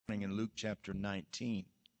in Luke chapter 19.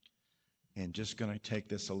 And just going to take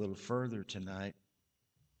this a little further tonight.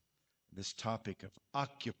 This topic of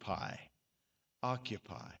occupy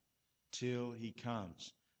till he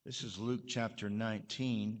comes. This is Luke chapter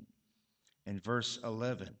 19 and verse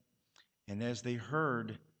 11. And as they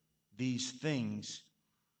heard these things,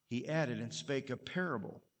 he added and spake a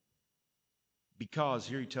parable. Because,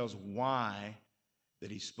 here he tells why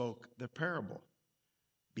that he spoke the parable.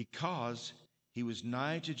 Because he was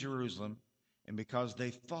nigh to Jerusalem, and because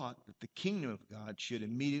they thought that the kingdom of God should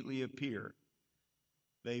immediately appear.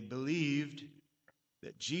 They believed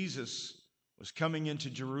that Jesus was coming into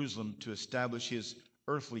Jerusalem to establish his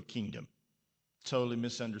earthly kingdom, totally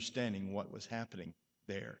misunderstanding what was happening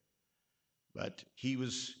there. But he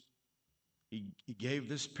gave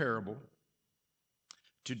this parable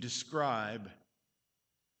to describe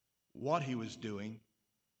what he was doing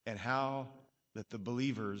and how that the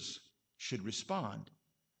believers should respond.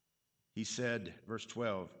 He said, verse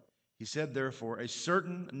 12, he said, therefore, a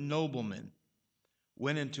certain nobleman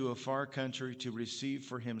went into a far country to receive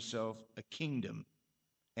for himself a kingdom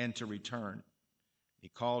and to return. He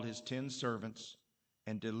called his 10 servants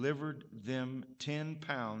and delivered them 10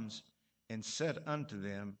 pounds and said unto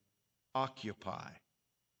them, occupy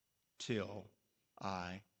till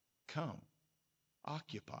I come.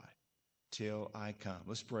 Occupy till I come.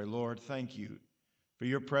 Let's pray. Lord, thank you for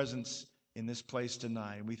your presence in this place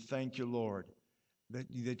tonight. We thank you, Lord,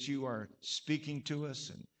 that you are speaking to us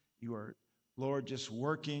and you are, Lord, just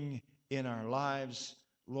working in our lives,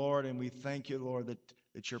 Lord. And we thank you, Lord,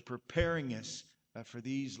 that you're preparing us for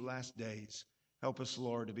these last days. Help us,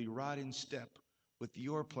 Lord, to be right in step with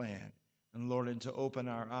your plan. And, Lord, and to open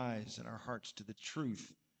our eyes and our hearts to the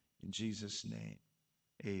truth. In Jesus' name,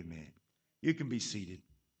 amen. You can be seated.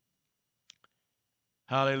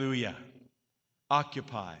 Hallelujah.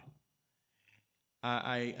 Occupy.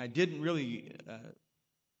 I didn't really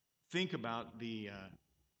think about the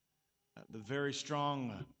very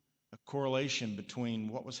strong correlation between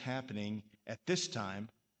what was happening at this time,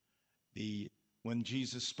 when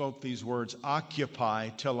Jesus spoke these words, occupy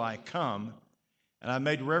till I come. And I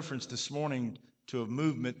made reference this morning to a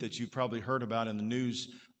movement that you've probably heard about in the news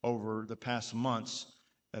over the past months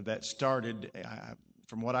that started,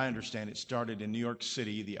 from what I understand, it started in New York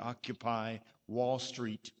City, the Occupy Wall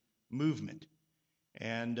Street movement.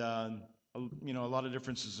 And, a lot of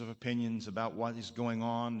differences of opinions about what is going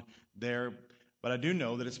on there. But I do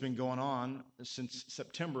know that it's been going on since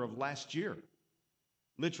September of last year.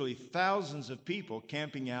 Literally thousands of people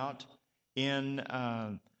camping out in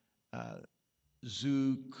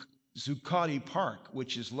Zuccotti Park,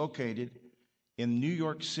 which is located in New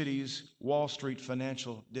York City's Wall Street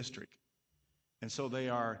financial district. And so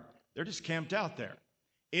they're just camped out there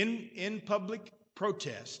in public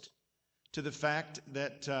protest to the fact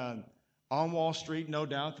that on Wall Street, no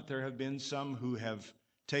doubt that there have been some who have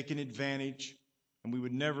taken advantage, and we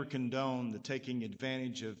would never condone the taking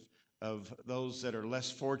advantage of those that are less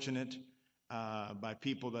fortunate by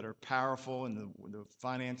people that are powerful in the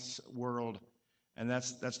finance world. And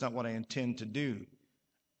that's not what I intend to do.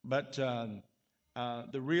 But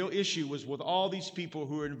the real issue was with all these people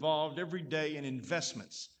who are involved every day in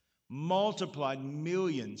investments, multiplied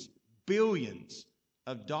millions, billions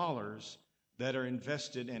of dollars that are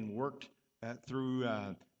invested and worked through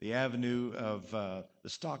the avenue of the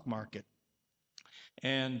stock market.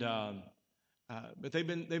 And but they've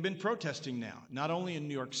been protesting now, not only in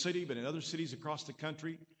New York City, but in other cities across the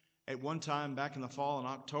country. At one time, back in the fall in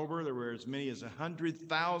October, there were as many as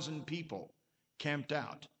 100,000 people camped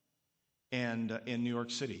out and in New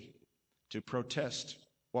York City to protest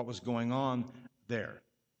what was going on there.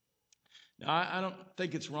 Now, I don't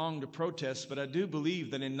think it's wrong to protest, but I do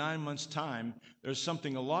believe that in 9 months' time, there's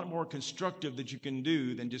something a lot more constructive that you can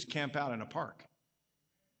do than just camp out in a park.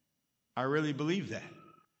 I really believe that.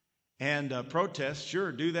 And protest,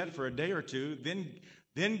 sure, do that for a day or two,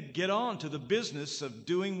 then get on to the business of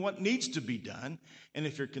doing what needs to be done. And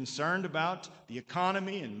if you're concerned about the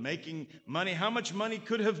economy and making money, how much money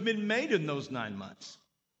could have been made in those 9 months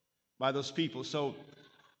by those people? So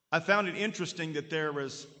I found it interesting that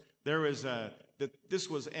this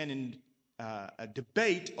was a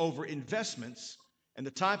debate over investments and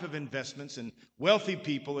the type of investments and wealthy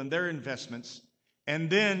people and their investments. And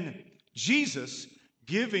then Jesus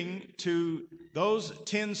giving to those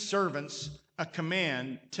 10 servants a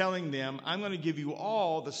command telling them, I'm going to give you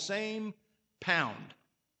all the same pound.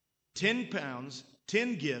 10 pounds,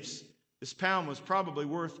 10 gifts. This pound was probably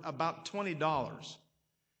worth about $20.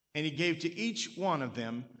 And he gave to each one of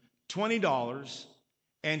them $20.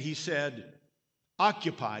 And he said,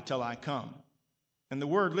 occupy till I come. And the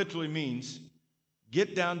word literally means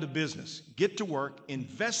get down to business, get to work,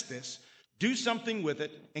 invest this, do something with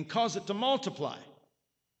it, and cause it to multiply.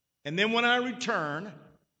 And then when I return,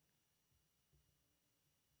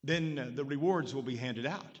 then the rewards will be handed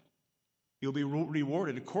out. You'll be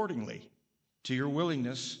rewarded accordingly to your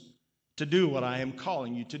willingness to do what I am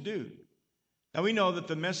calling you to do. Now we know that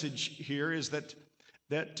the message here is that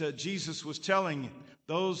Jesus was telling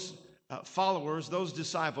those followers, those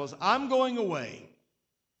disciples, I'm going away,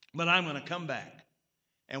 but I'm going to come back.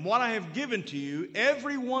 And what I have given to you,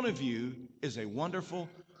 every one of you, is a wonderful,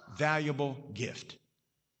 valuable gift.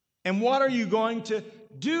 And what are you going to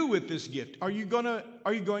do with this gift? Are you going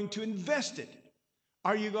to invest it?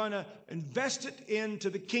 Are you going to invest it into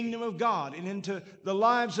the kingdom of God and into the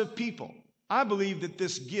lives of people? I believe that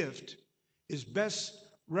this gift is best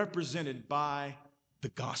represented by the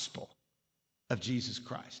gospel of Jesus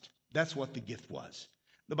Christ. That's what the gift was.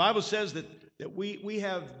 The Bible says that we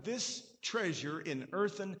have this treasure in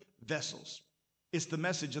earthen vessels. It's the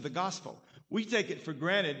message of the gospel. We take it for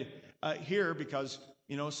granted here because,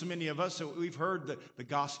 so many of us, we've heard the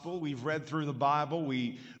gospel. We've read through the Bible.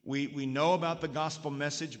 We know about the gospel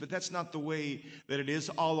message, but that's not the way that it is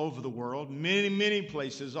all over the world. Many, many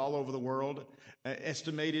places all over the world,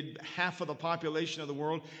 estimated half of the population of the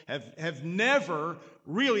world, have never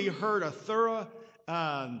really heard a thorough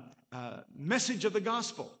message of the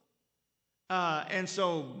gospel. And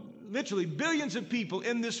so literally billions of people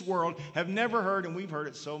in this world have never heard, and we've heard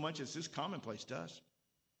it so much it's just commonplace to us.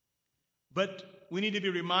 But we need to be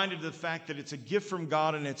reminded of the fact that it's a gift from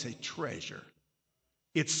God and it's a treasure.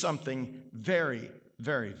 It's something very,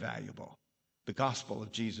 very valuable. The gospel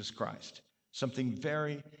of Jesus Christ. Something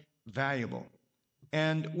very valuable.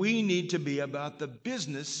 And we need to be about the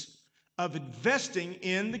business of investing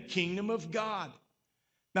in the kingdom of God.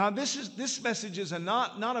 Now, this message is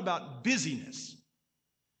not about busyness,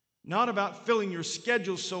 not about filling your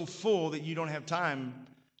schedule so full that you don't have time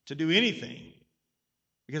to do anything,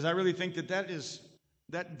 because I really think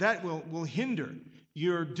that will hinder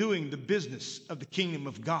your doing the business of the kingdom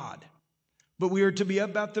of God. But we are to be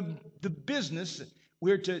about the business.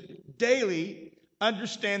 We are to daily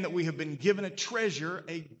understand that we have been given a treasure,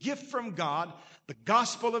 a gift from God, the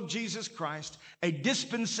gospel of Jesus Christ, a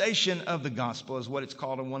dispensation of the gospel is what it's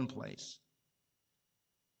called in one place.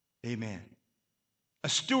 Amen. A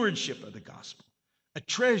stewardship of the gospel, a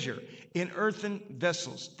treasure in earthen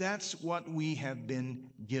vessels. That's what we have been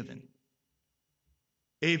given.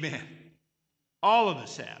 Amen. All of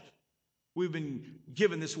us have. We've been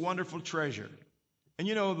given this wonderful treasure. And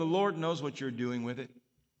the Lord knows what you're doing with it.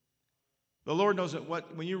 The Lord knows that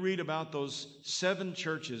when you read about those 7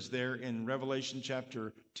 churches there in Revelation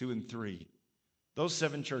chapter 2 and 3, those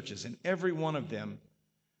 7 churches, and every one of them,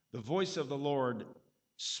 the voice of the Lord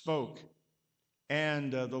spoke.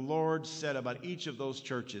 And the Lord said about each of those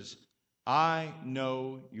churches, I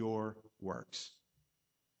know your works.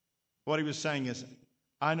 What he was saying is,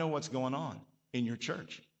 I know what's going on in your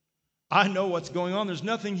church. I know what's going on. There's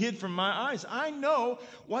nothing hid from my eyes. I know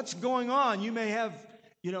what's going on. You may have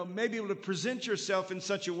may be able to present yourself in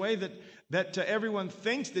such a way that everyone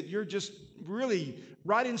thinks that you're just really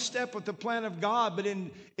right in step with the plan of God. But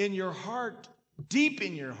in your heart, deep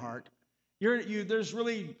in your heart, there's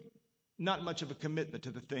really not much of a commitment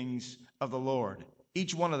to the things of the Lord.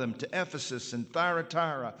 Each one of them, to Ephesus and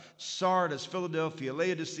Thyatira, Sardis, Philadelphia,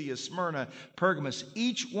 Laodicea, Smyrna, Pergamos,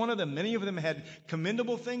 each one of them, many of them had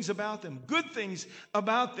commendable things about them, good things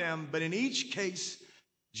about them. But in each case,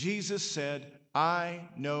 Jesus said, I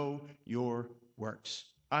know your works.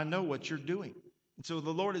 I know what you're doing. And so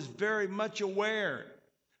the Lord is very much aware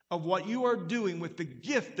of what you are doing with the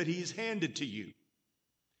gift that He's handed to you.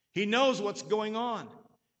 He knows what's going on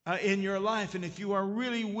in your life, and if you are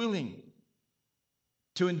really willing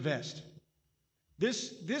to invest.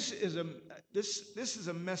 This is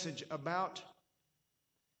a message about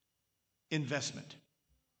investment.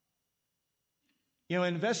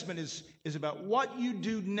 Investment is about what you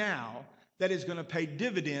do now that is going to pay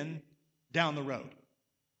dividend down the road.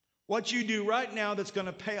 What you do right now that's going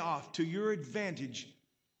to pay off to your advantage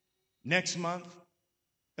next month,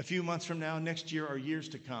 a few months from now, next year, or years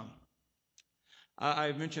to come.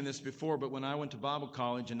 I've mentioned this before, but when I went to Bible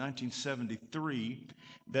college in 1973,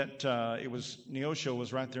 Neosho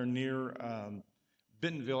was right there near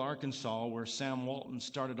Bentonville, Arkansas, where Sam Walton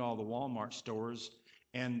started all the Walmart stores.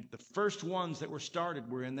 And the first ones that were started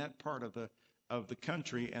were in that part of the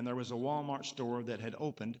country, and there was a Walmart store that had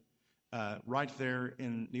opened right there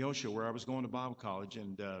in Neosho, where I was going to Bible college.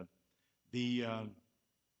 And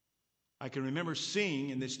I can remember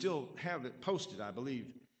seeing, and they still have it posted, I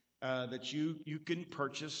believe, that you can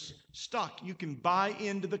purchase stock. You can buy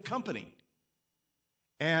into the company.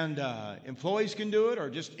 And employees can do it, or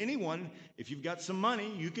just anyone. If you've got some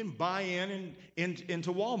money, you can buy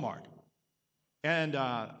into Walmart. And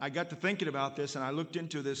I got to thinking about this, and I looked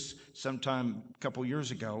into this sometime a couple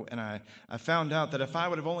years ago, and I found out that if I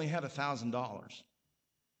would have only had $1,000,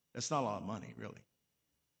 that's not a lot of money, really.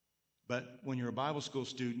 But when you're a Bible school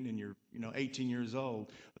student and you're 18 years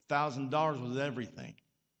old, $1,000 was everything.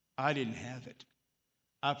 I didn't have it.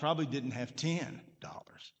 I probably didn't have $10,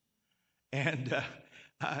 and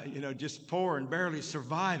just poor and barely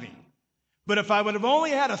surviving. But if I would have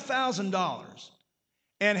only had $1,000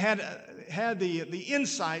 and had the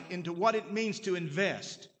insight into what it means to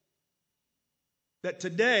invest, that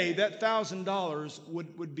today that $1,000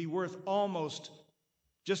 would be worth almost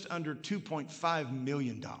just under $2.5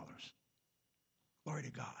 million. Glory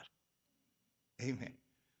to God. Amen.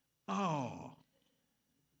 Oh,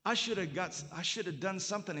 I should have done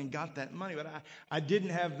something and got that money, but I didn't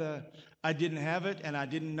have it, and I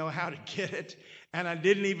didn't know how to get it, and I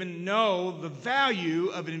didn't even know the value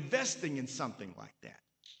of investing in something like that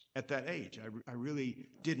at that age. I really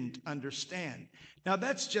didn't understand. Now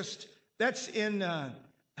that's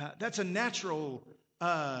a natural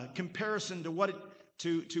comparison to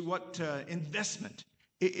what investment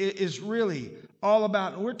is really all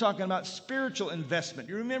about. And we're talking about spiritual investment.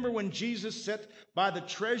 You remember when Jesus sat by the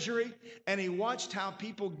treasury and he watched how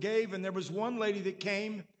people gave, and there was one lady that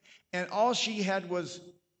came and all she had was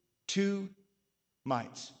 2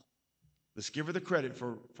 mites. Let's give her the credit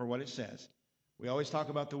for what it says. We always talk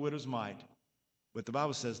about the widow's mite, but the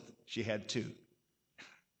Bible says she had 2.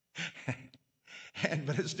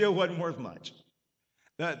 But it still wasn't worth much.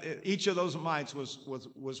 Each of those mites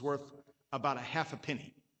was worth about a half a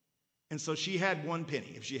penny. And so she had 1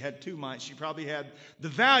 penny. If she had 2 mites, she probably had the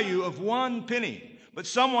value of 1 penny. But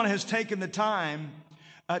someone has taken the time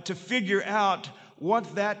to figure out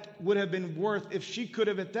what that would have been worth if she could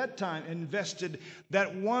have at that time invested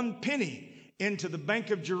that 1 penny into the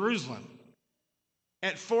Bank of Jerusalem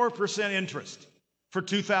at 4% interest for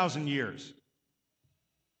 2,000 years.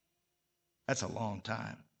 That's a long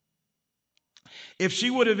time. If she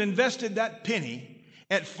would have invested that penny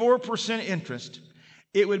at 4% interest,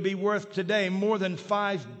 it would be worth today more than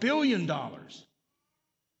 $5 billion.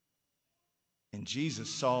 And Jesus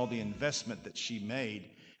saw the investment that she made,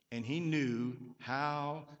 and he knew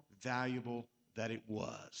how valuable that it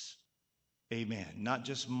was. Amen. Not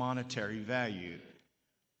just monetary value,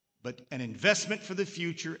 but an investment for the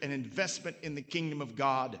future, an investment in the kingdom of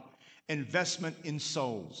God, investment in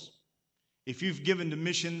souls. If you've given to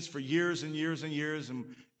missions for years and years and years, and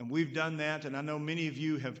we've done that, and I know many of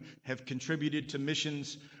you have contributed to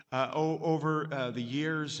missions over the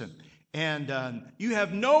years, and you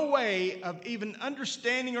have no way of even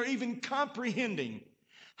understanding or even comprehending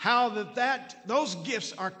how those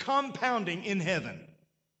gifts are compounding in heaven.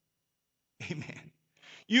 Amen.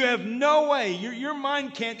 You have no way, your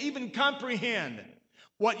mind can't even comprehend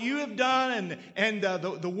what you have done and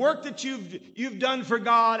the work that you've done for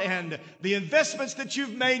God and the investments that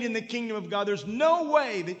you've made in the kingdom of God. There's no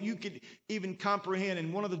way that you could even comprehend.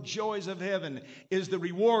 And one of the joys of heaven is the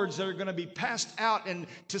rewards that are going to be passed out, and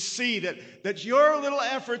to see that your little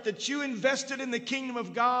effort that you invested in the kingdom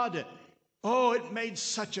of God, oh, it made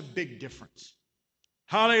such a big difference.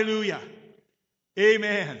 Hallelujah.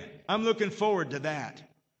 Amen. I'm looking forward to that.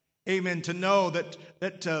 Amen. To know that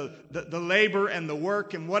the labor and the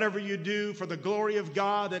work and whatever you do for the glory of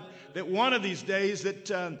God, that one of these days that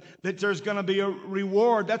there's going to be a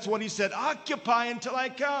reward. That's what he said. Occupy until I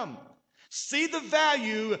come. See the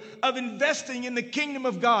value of investing in the kingdom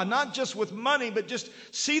of God, not just with money, but just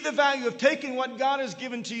see the value of taking what God has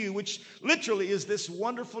given to you, which literally is this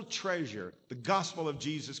wonderful treasure, the gospel of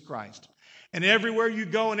Jesus Christ. And everywhere you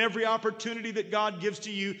go and every opportunity that God gives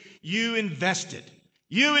to you, you invest it.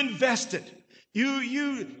 You invested.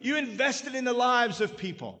 You invested in the lives of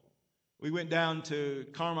people. We went down to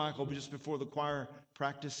Carmichael just before the choir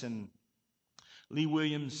practice, and Lee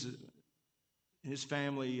Williams and his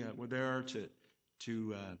family were there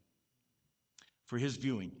for his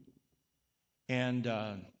viewing. And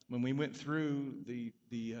when we went through the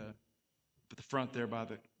front there by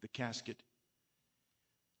the casket,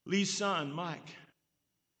 Lee's son, Mike,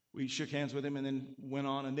 we shook hands with him and then went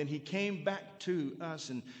on. And then he came back to us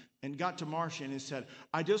and got to Marcia and he said,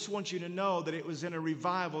 I just want you to know that it was in a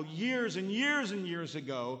revival years and years and years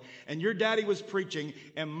ago. And your daddy was preaching,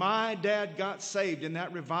 and my dad got saved in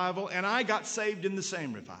that revival, and I got saved in the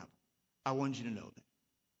same revival. I want you to know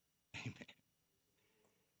that. Amen.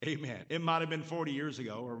 Amen. It might have been 40 years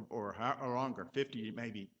ago or longer, 50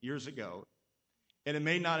 maybe years ago. And it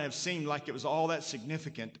may not have seemed like it was all that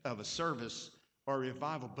significant of a service or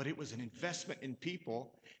revival, but it was an investment in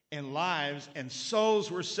people and lives, and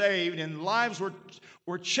souls were saved, and lives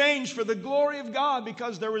were changed for the glory of God,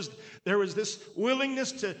 because there was this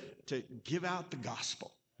willingness to give out the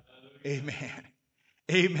gospel. Amen.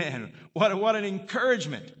 Amen. What an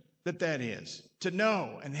encouragement that is to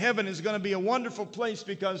know. And heaven is going to be a wonderful place,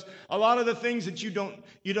 because a lot of the things that you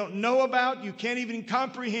don't know about, you can't even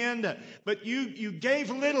comprehend, but you gave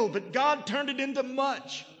little, but God turned it into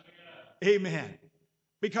much. Amen.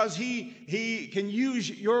 Because he can use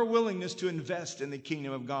your willingness to invest in the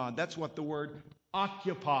kingdom of God. That's what the word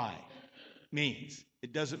occupy means.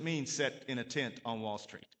 It doesn't mean sit in a tent on Wall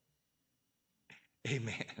Street.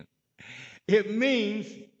 Amen. It means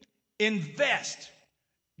invest.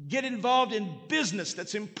 Get involved in business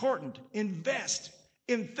that's important. Invest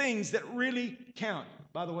in things that really count.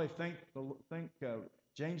 By the way, thank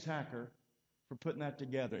James Hacker for putting that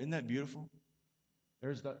together. Isn't that beautiful?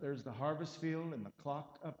 There's the harvest field and the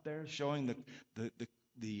clock up there showing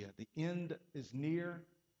the end is near.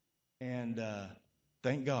 And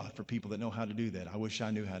thank God for people that know how to do that. I wish I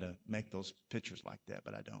knew how to make those pictures like that,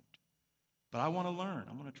 but I don't. But I want to learn.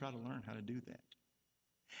 I want to try to learn how to do that.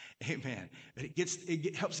 Amen. But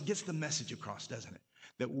it helps gets the message across, doesn't it?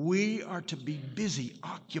 That we are to be busy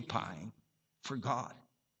occupying for God.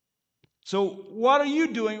 So what are you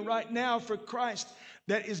doing right now for Christ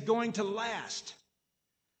that is going to last?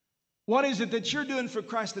 What is it that you're doing for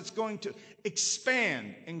Christ that's going to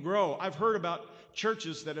expand and grow? I've heard about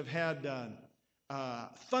churches that have had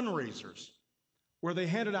fundraisers where they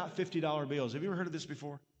handed out $50 bills. Have you ever heard of this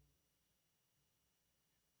before?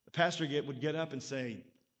 The pastor would get up and say,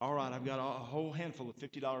 all right, I've got a whole handful of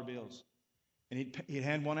 $50 bills. And he'd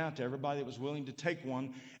hand one out to everybody that was willing to take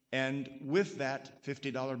one. And with that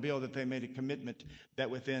 $50 bill, that they made a commitment that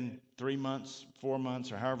within 3 months, 4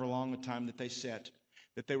 months, or however long a time that they set,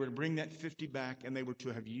 that they were to bring that 50 back, and they were to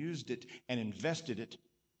have used it and invested it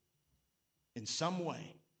in some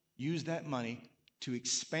way. Use that money to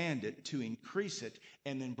expand it, to increase it,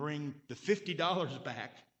 and then bring the $50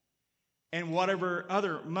 back. And whatever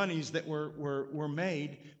other monies that were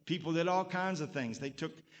made, people did all kinds of things.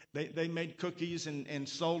 They made cookies and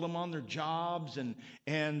sold them on their jobs, and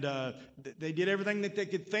they did everything that they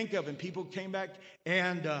could think of. And people came back,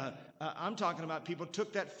 and I'm talking about people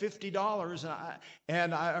took that $50,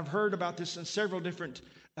 and I've heard about this in several different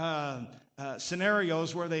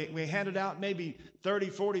scenarios where we handed out maybe 30,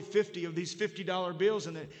 40, 50 of these $50 bills,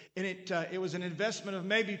 and it was an investment of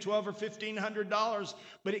maybe $1,200 or $1,500,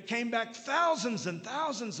 but it came back thousands and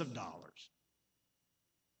thousands of dollars.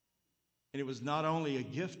 And it was not only a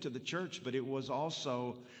gift to the church, but it was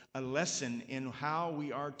also a lesson in how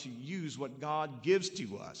we are to use what God gives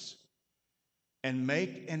to us and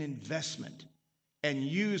make an investment and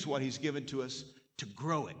use what He's given to us to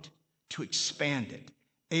grow it, to expand it.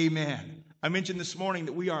 Amen. I mentioned this morning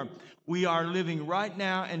that we are living right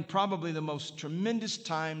now in probably the most tremendous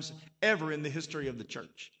times ever in the history of the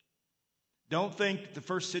church. Don't think the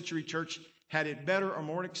first century church had it better or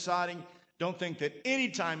more exciting. Don't think that any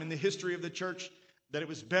time in the history of the church that it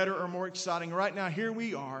was better or more exciting. Right now, here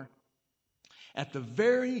we are at the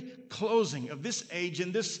very closing of this age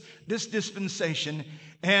and this dispensation,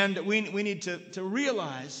 and we need to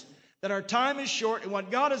realize that our time is short, and what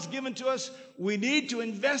God has given to us, we need to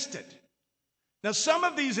invest it. Now, some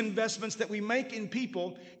of these investments that we make in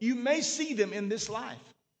people, you may see them in this life.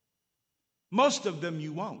 Most of them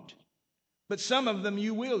you won't. But some of them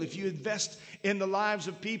you will if you invest in the lives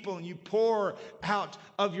of people and you pour out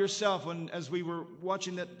of yourself. And as we were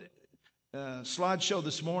watching that slideshow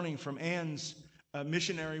this morning from Ann's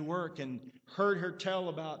missionary work and heard her tell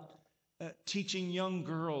about teaching young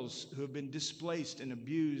girls who have been displaced and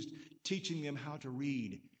abused, teaching them how to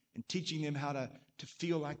read and teaching them how to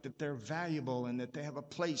feel like that they're valuable and that they have a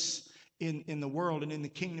place in the world and in the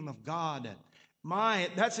kingdom of God.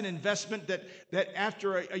 That's an investment that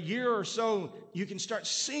after a year or so, you can start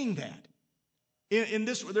seeing that.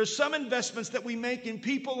 There's some investments that we make in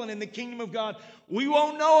people and in the kingdom of God. We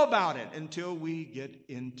won't know about it until we get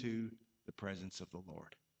into the presence of the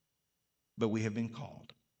Lord. But we have been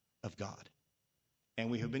called of God,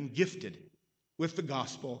 and we have been gifted with the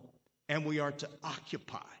gospel, and we are to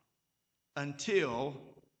occupy until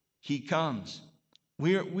He comes.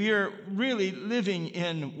 We are really living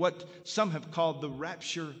in what some have called the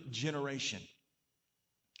rapture generation.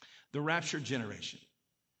 The rapture generation.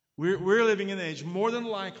 We're living in an age, more than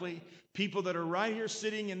likely, people that are right here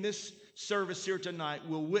sitting in this service here tonight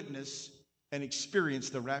will witness and experience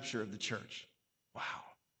the rapture of the church. Wow.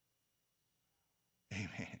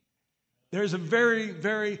 Amen. There's a very,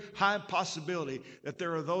 very high possibility that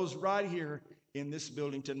there are those right here in this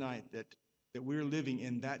building tonight that that we're living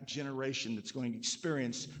in that generation that's going to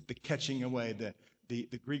experience the catching away.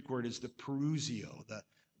 The Greek word is the perusio,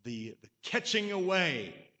 the catching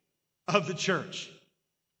away of the church.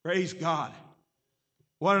 Praise God.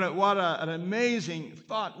 What an amazing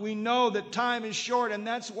thought. We know that time is short, and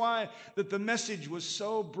that's why that the message was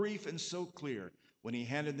so brief and so clear when he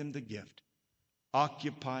handed them the gift.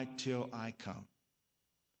 Occupy till I come.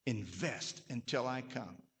 Invest until I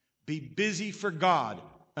come. Be busy for God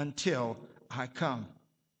until I come.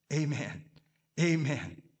 Amen.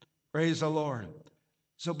 Amen. Praise the Lord.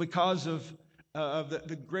 So because of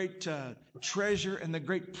the great treasure and the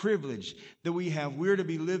great privilege that we have, we're to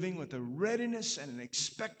be living with a readiness and an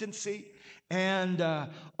expectancy and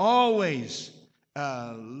always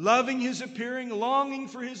loving his appearing, longing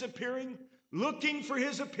for his appearing, looking for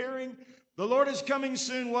his appearing. The Lord is coming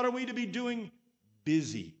soon. What are we to be doing?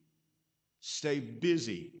 Busy. Stay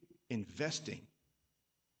busy investing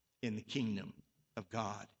in the kingdom of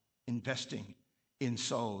God, investing in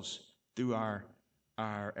souls through our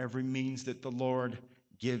every means that the Lord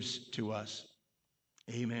gives to us.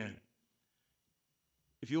 Amen.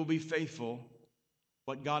 If you will be faithful,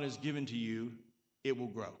 what God has given to you, it will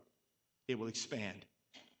grow. It will expand.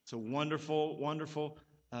 It's a wonderful, wonderful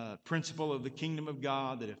principle of the kingdom of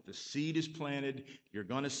God that if the seed is planted, you're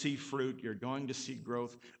going to see fruit, you're going to see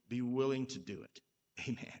growth. Be willing to do it.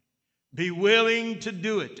 Amen. Be willing to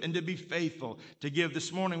do it and to be faithful to give.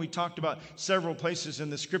 This morning we talked about several places in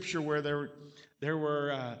the scripture where there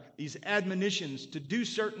were these admonitions to do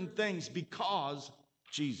certain things because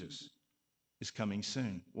Jesus is coming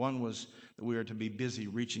soon. One was that we are to be busy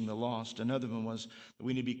reaching the lost. Another one was that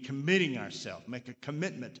we need to be committing ourselves, make a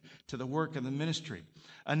commitment to the work of the ministry.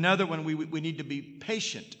 Another one, we need to be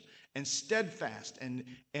patient and steadfast and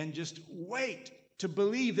just wait to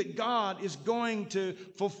believe that God is going to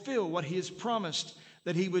fulfill what he has promised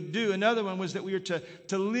that he would do. Another one was that we are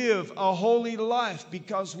to live a holy life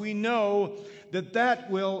because we know that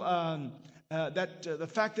will the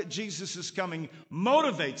fact that Jesus is coming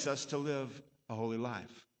motivates us to live a holy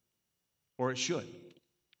life, or it should.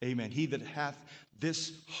 Amen. He that hath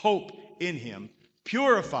this hope in him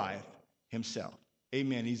purifieth himself.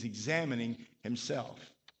 Amen. He's examining himself,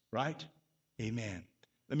 right? Amen.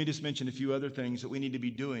 Let me just mention a few other things that we need to be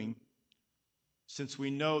doing since we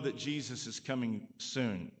know that Jesus is coming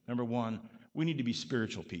soon. Number one, we need to be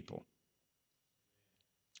spiritual people.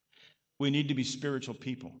 We need to be spiritual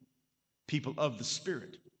people, people of the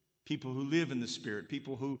Spirit, people who live in the Spirit,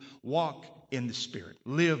 people who walk in the Spirit,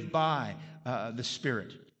 live by the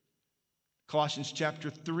Spirit. Colossians chapter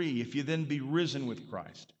 3, if you then be risen with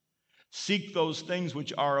Christ, seek those things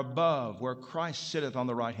which are above, where Christ sitteth on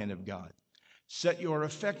the right hand of God. Set your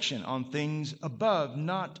affection on things above,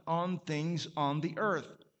 not on things on the earth.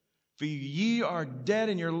 For ye are dead,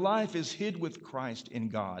 and your life is hid with Christ in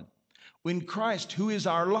God. When Christ, who is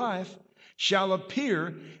our life, shall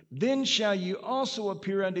appear, then shall you also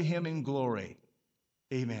appear unto him in glory.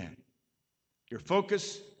 Amen. Your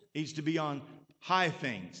focus needs to be on high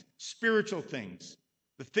things, spiritual things,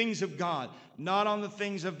 the things of God, not on the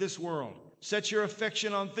things of this world. Set your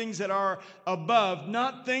affection on things that are above,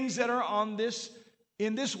 not things that are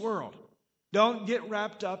in this world. Don't get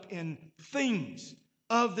wrapped up in things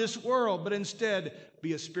of this world, but instead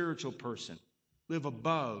be a spiritual person. Live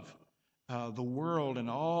above the world and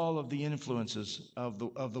all of the influences of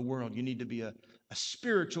the world. You need to be a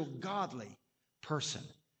spiritual, godly person.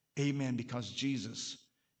 Amen, because Jesus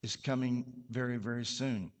is coming very, very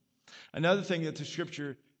soon. Another thing that the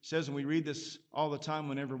scripture says, and we read this all the time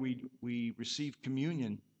whenever we receive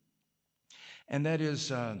communion, and that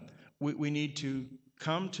is we need to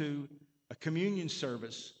come to a communion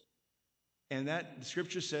service, and that the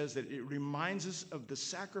scripture says that it reminds us of the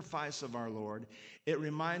sacrifice of our Lord. It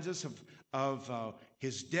reminds us of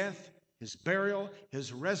his death, his burial,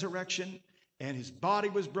 his resurrection, and his body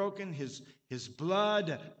was broken, his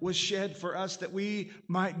blood was shed for us that we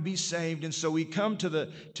might be saved. And so we come to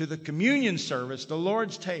the communion service, the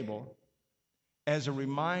Lord's table, as a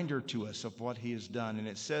reminder to us of what he has done. And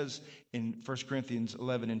it says in 1 Corinthians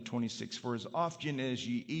 11:26, for as often as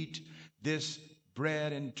ye eat this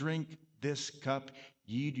bread and drink this cup,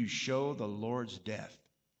 ye do show the Lord's death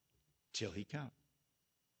till he come.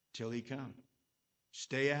 Till he come.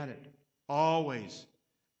 Stay at it. Always.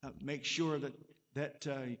 Make sure that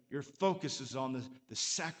your focus is on the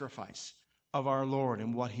sacrifice of our Lord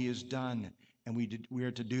and what he has done. And we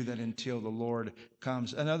are to do that until the Lord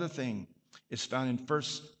comes. Another thing is found in 1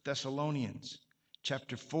 Thessalonians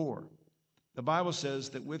chapter 4. The Bible says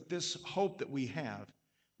that with this hope that we have,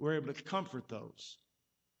 we're able to comfort those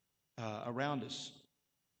around us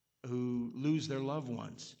who lose their loved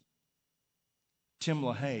ones. Tim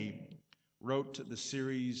LaHaye wrote the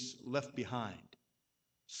series Left Behind.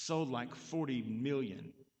 Sold like 40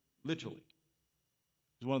 million, literally.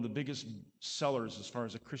 It was one of the biggest sellers as far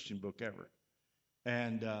as a Christian book ever.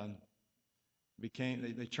 And they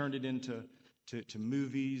turned it into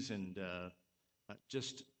movies and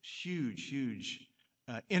just huge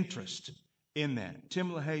interest in that.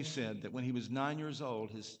 Tim LaHaye said that when he was 9 years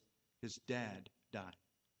old, his dad died.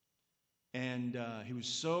 And he was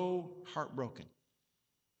so heartbroken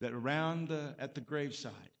that at the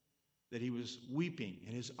graveside, that he was weeping.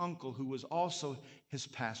 And his uncle, who was also his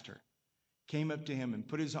pastor, came up to him and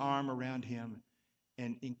put his arm around him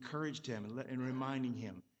and encouraged him and reminding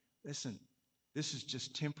him, listen, this is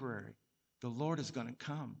just temporary. The Lord is going to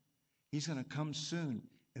come. He's going to come soon.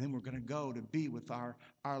 And then we're going to go to be with our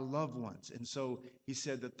loved ones. And so he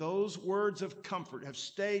said that those words of comfort have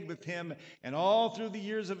stayed with him. And all through the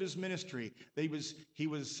years of his ministry, he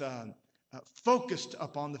was focused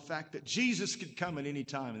upon the fact that Jesus could come at any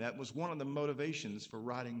time. And that was one of the motivations for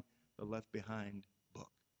writing the Left Behind book.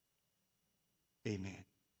 Amen.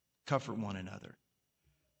 Comfort one another.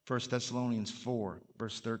 1 Thessalonians 4,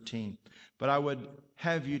 verse 13. But I would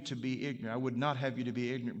have you to be ignorant. I would not have you to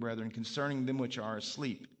be ignorant, brethren, concerning them which are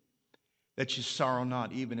asleep, that you sorrow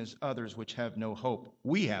not, even as others which have no hope.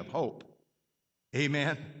 We have hope.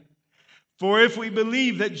 Amen. For if we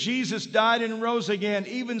believe that Jesus died and rose again,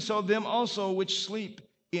 even so them also which sleep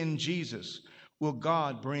in Jesus will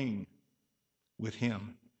God bring with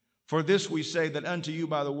him. For this we say, that unto you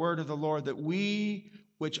by the word of the Lord, that we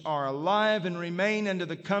which are alive and remain unto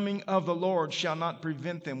the coming of the Lord shall not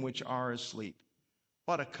prevent them which are asleep.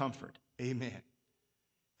 What a comfort. Amen.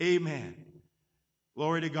 Amen.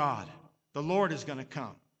 Glory to God. The Lord is going to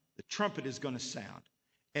come. The trumpet is going to sound.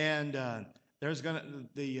 And there's going to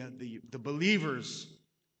the believers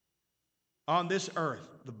on this earth,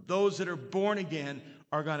 those that are born again,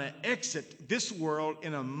 are going to exit this world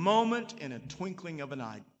in a moment, in a twinkling of an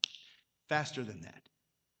eye. Faster than that.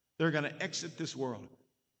 They're going to exit this world.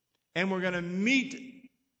 And we're going to meet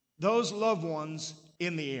those loved ones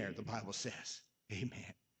in the air, the Bible says.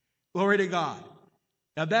 Amen. Glory to God.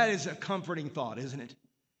 Now that is a comforting thought, isn't it?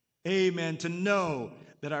 Amen. To know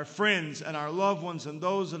that our friends and our loved ones and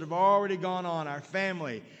those that have already gone on, our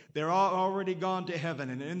family, they're all already gone to heaven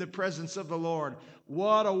and in the presence of the Lord.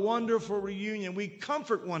 What a wonderful reunion. We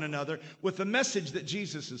comfort one another with the message that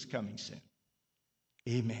Jesus is coming soon.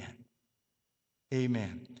 Amen.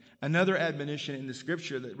 Amen. Another admonition in the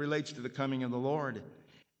scripture that relates to the coming of the Lord.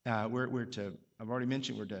 I've already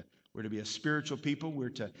mentioned, we're to be a spiritual people. We're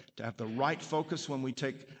to have the right focus when we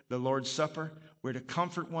take the Lord's Supper. We're to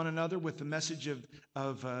comfort one another with the message of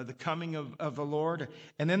the coming of the Lord.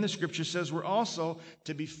 And then the scripture says we're also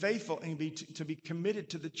to be faithful and to be committed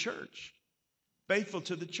to the church. Faithful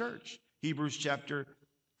to the church. Hebrews chapter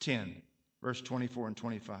 10, verse 24 and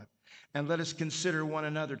 25. And let us consider one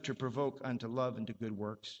another to provoke unto love and to good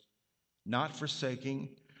works, not forsaking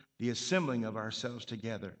the assembling of ourselves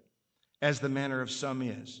together, as the manner of some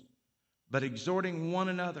is, but exhorting one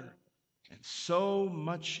another, and so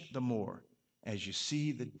much the more as you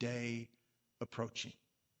see the day approaching.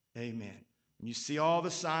 Amen. When you see all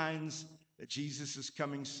the signs that Jesus is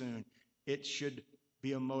coming soon, it should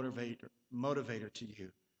be a motivator to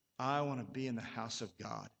you. I want to be in the house of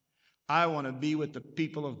God. I want to be with the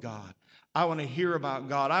people of God. I want to hear about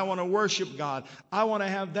God. I want to worship God. I want to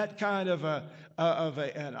have that kind of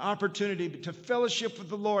an opportunity to fellowship with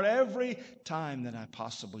the Lord every time that I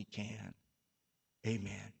possibly can.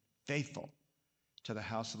 Amen. Faithful to the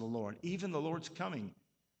house of the Lord. Even the Lord's coming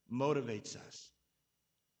motivates us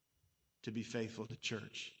to be faithful to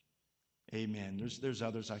church. Amen. There's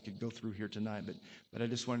others I could go through here tonight, but I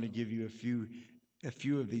just wanted to give you a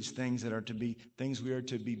few of these things that are to be things we are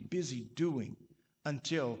to be busy doing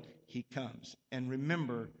until he comes. And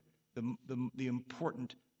remember the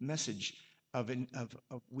important message of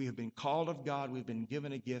we have been called of God, we've been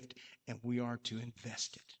given a gift, and we are to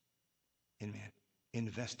invest it. Amen.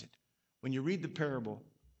 Invest it. When you read the parable,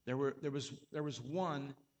 there was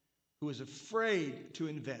one who was afraid to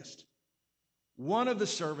invest. One of the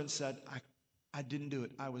servants said, I didn't do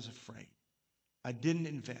it. I was afraid. I didn't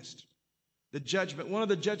invest. One of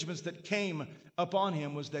the judgments that came upon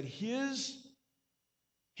him was that his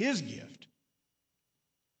gift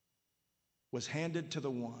was given to the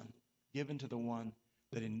one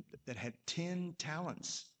that had 10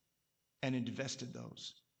 talents and invested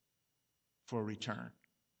those for a return.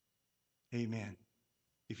 Amen.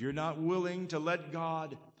 If you're not willing to let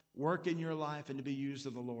God work in your life and to be used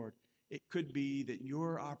of the Lord, it could be that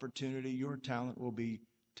your opportunity, your talent will be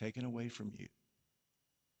taken away from you,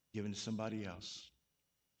 given to somebody else,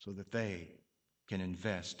 so that they can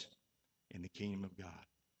invest in the kingdom of God.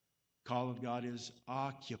 Call of God is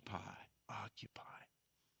occupy, occupy.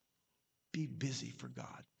 Be busy for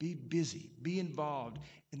God. Be busy. Be involved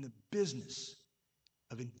in the business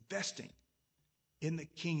of investing in the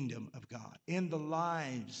kingdom of God, in the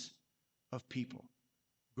lives of people.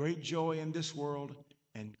 Great joy in this world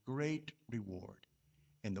and great reward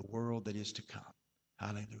in the world that is to come.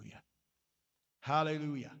 Hallelujah.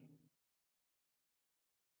 Hallelujah.